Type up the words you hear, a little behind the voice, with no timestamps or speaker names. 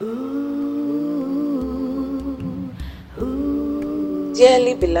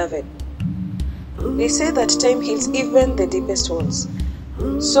Dearly beloved, they say that time heals even the deepest wounds.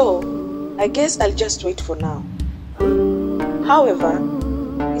 So, I guess I'll just wait for now. However,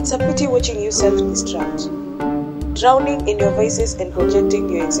 it's a pity watching you self-destruct, drowning in your vices and projecting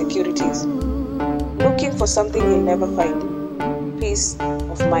your insecurities, looking for something you'll never find, peace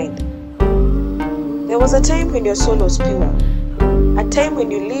of mind. There was a time when your soul was pure, a time when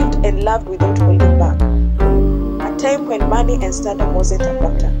you lived and loved without holding back, a time when money and stardom wasn't a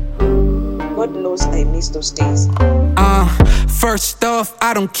factor. God knows I miss those days. First off,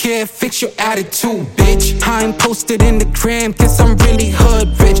 I don't care, fix your attitude, bitch. I ain't posted in the gram, guess I'm really hood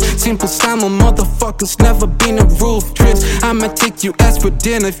rich. Simple Simon, motherfuckers, never been a roof trips. I'ma take you as for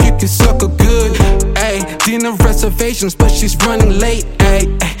dinner if you can suck a good. Ayy, dinner reservations, but she's running late.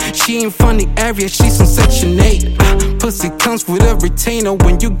 Ayy, she ain't from the area, she's on section 8. Pussy comes with a retainer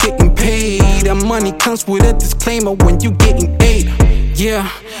when you getting paid. And money comes with a disclaimer when you getting paid. Yeah,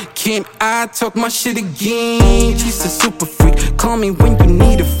 can I talk my shit again? She's a super freak, call me when you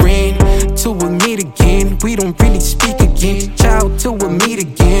need a friend. Till we meet again, we don't really speak again. Ciao, till we meet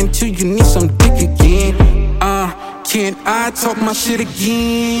again, till you need some dick again. Can I talk my shit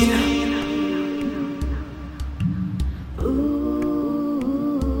again?